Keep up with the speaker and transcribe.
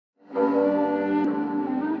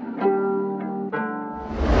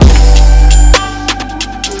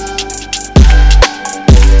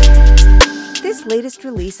latest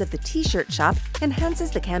release of the T-shirt shop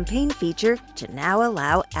enhances the campaign feature to now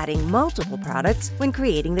allow adding multiple products when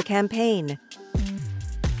creating the campaign.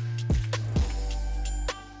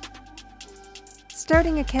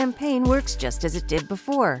 Starting a campaign works just as it did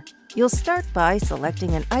before. You'll start by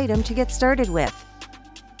selecting an item to get started with.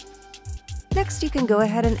 Next, you can go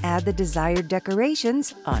ahead and add the desired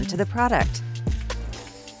decorations onto the product.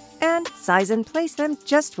 And size and place them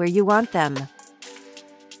just where you want them.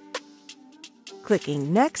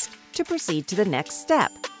 Clicking Next to proceed to the next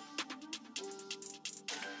step.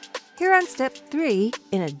 Here on Step 3,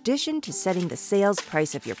 in addition to setting the sales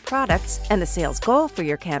price of your products and the sales goal for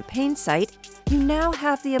your campaign site, you now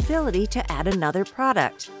have the ability to add another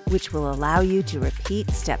product, which will allow you to repeat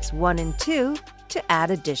Steps 1 and 2 to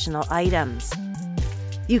add additional items.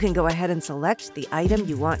 You can go ahead and select the item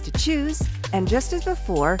you want to choose, and just as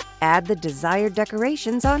before, add the desired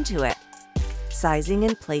decorations onto it, sizing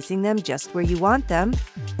and placing them just where you want them,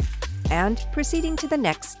 and proceeding to the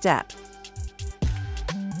next step.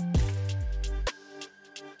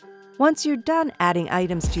 Once you're done adding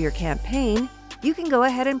items to your campaign, you can go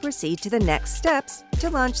ahead and proceed to the next steps to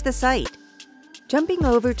launch the site. Jumping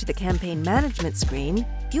over to the campaign management screen,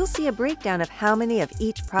 you'll see a breakdown of how many of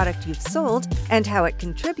each product you've sold and how it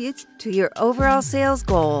contributes to your overall sales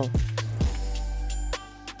goal.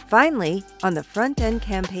 Finally, on the front-end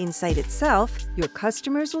campaign site itself, your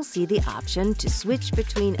customers will see the option to switch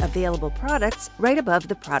between available products right above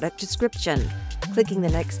the product description. Clicking the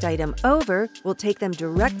next item over will take them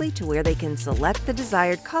directly to where they can select the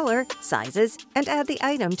desired color, sizes, and add the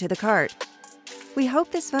item to the cart. We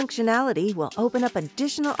hope this functionality will open up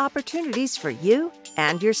additional opportunities for you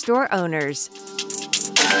and your store owners.